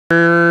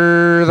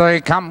Here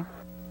they come.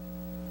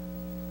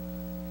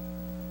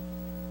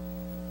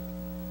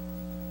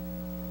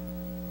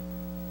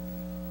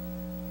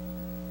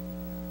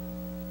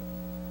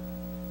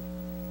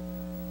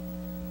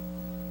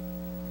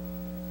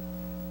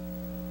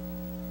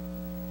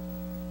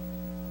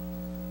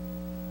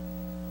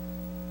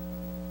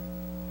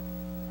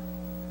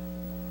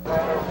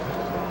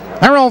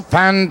 Harold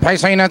Fan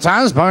pacing, it's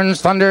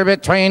Osborne's Thunder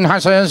between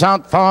horses,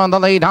 out for the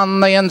lead on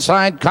the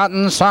inside.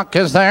 Cotton Sock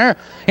is there.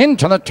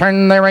 Into the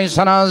turn they race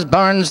on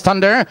Osborne's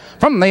Thunder.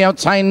 From the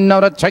outside, no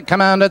to take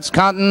command, it's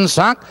Cotton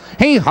Sock.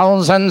 He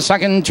holds in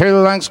second, 2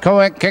 lengths.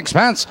 Quick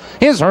Expanse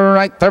is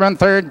right there in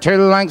third, 2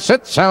 lengths.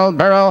 It's El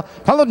Barrel,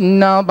 followed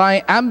now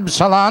by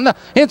Absalon.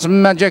 It's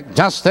Magic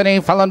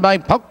Destiny, followed by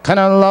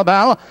Pocono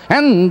Bell.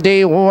 And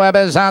D Webb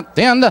is at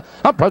the end.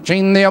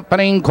 Approaching the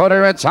opening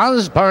quarter, it's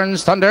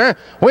Osborne's Thunder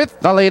with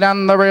the lead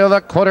on the rear, the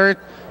quarter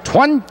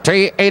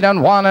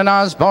 28-1, and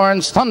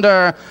Osborne's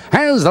Thunder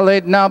has the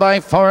lead now by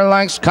 4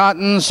 lengths.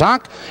 Cotton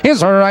Sock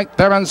is right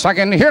there in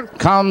second. Here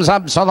comes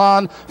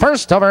Absalon,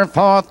 first over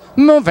fourth,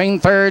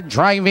 moving third,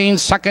 driving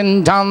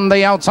second down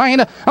the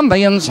outside. On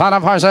the inside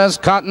of horses,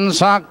 Cotton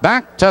Sock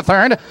back to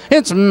third.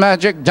 It's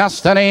Magic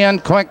Destiny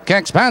and Quick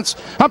Expanse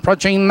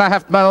approaching the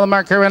half-mile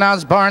marker, and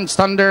Osborne's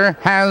Thunder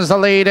has the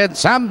lead.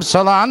 It's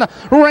Absalon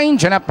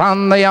ranging up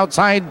on the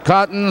outside.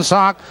 Cotton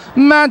Sock,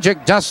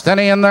 Magic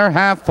Destiny, and they're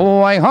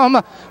halfway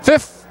home.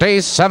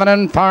 57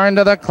 and far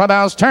into the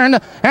clubhouse turn,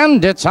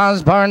 and it's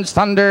Osborne's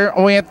Thunder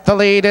with the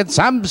lead. It's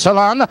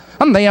Absalon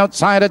on the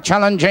outside, a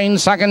challenging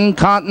second.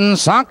 Cotton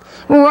Sock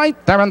right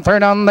there in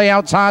third. On the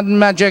outside,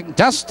 Magic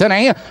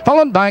Destiny,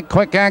 followed by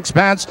Quick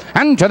Expanse,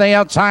 and to the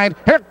outside,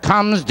 here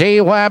comes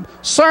D Webb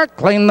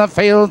circling the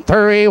field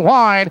 3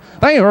 wide.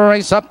 They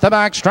race up the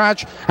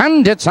backstretch,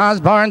 and it's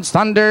Osborne's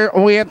Thunder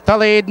with the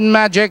lead.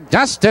 Magic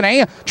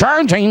Destiny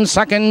charging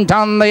second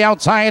on the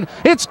outside.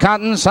 It's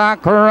Cotton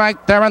Sock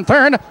right there in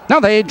third. Now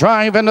they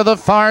drive into the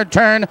far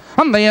turn.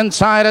 On the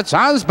inside, it's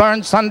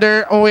Osborne's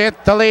Thunder with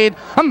the lead.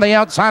 On the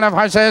outside of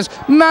horses,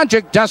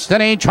 Magic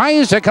Destiny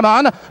tries to come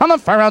on. On the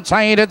far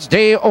outside, it's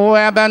D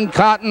Webb and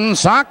Cotton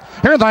Sock.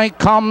 Here they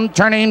come,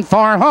 turning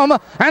for home,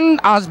 and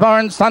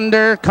Osborne's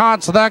Thunder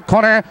cuts the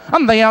corner.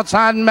 On the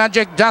outside,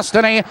 Magic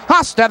Destiny,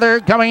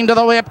 Hostetler going to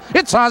the whip.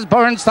 It's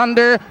Osborne's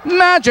Thunder,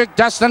 Magic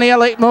Destiny, a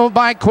late move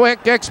by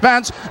Quick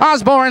Expanse.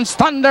 Osborne's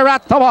Thunder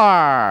at the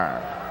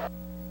bar.